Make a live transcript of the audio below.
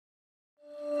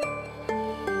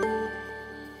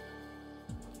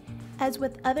As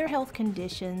with other health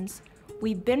conditions,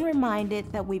 we've been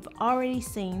reminded that we've already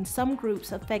seen some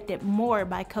groups affected more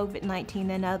by COVID-19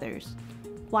 than others.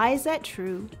 Why is that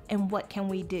true, and what can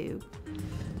we do?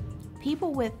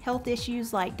 People with health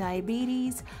issues like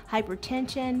diabetes,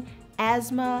 hypertension,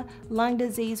 asthma, lung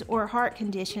disease, or heart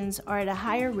conditions are at a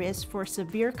higher risk for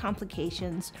severe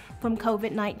complications from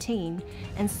COVID-19,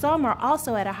 and some are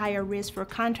also at a higher risk for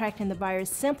contracting the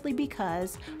virus simply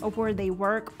because of where they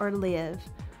work or live.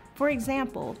 For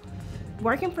example,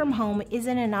 working from home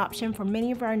isn't an option for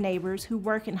many of our neighbors who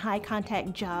work in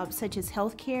high-contact jobs such as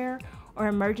healthcare or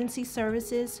emergency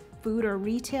services, food or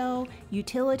retail,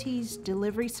 utilities,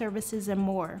 delivery services, and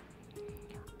more.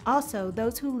 Also,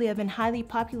 those who live in highly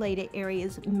populated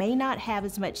areas may not have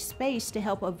as much space to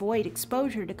help avoid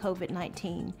exposure to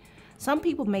COVID-19. Some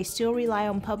people may still rely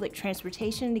on public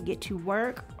transportation to get to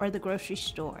work or the grocery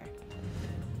store.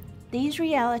 These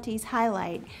realities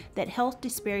highlight that health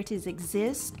disparities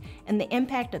exist and the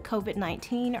impact of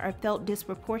COVID-19 are felt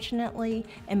disproportionately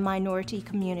in minority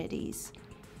communities.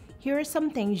 Here are some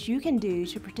things you can do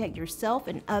to protect yourself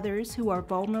and others who are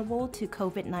vulnerable to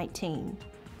COVID-19.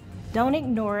 Don't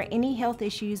ignore any health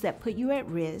issues that put you at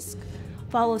risk.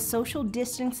 Follow social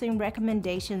distancing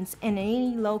recommendations and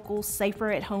any local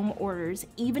safer at home orders,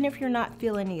 even if you're not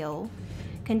feeling ill.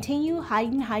 Continue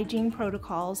hygiene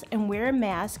protocols and wear a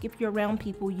mask if you're around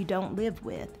people you don't live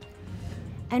with.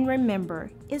 And remember,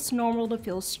 it's normal to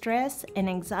feel stress and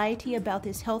anxiety about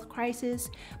this health crisis,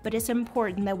 but it's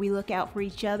important that we look out for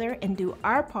each other and do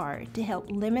our part to help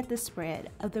limit the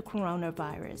spread of the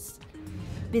coronavirus.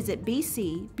 Visit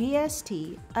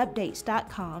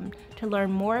bcbstupdates.com to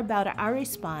learn more about our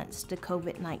response to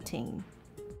COVID-19.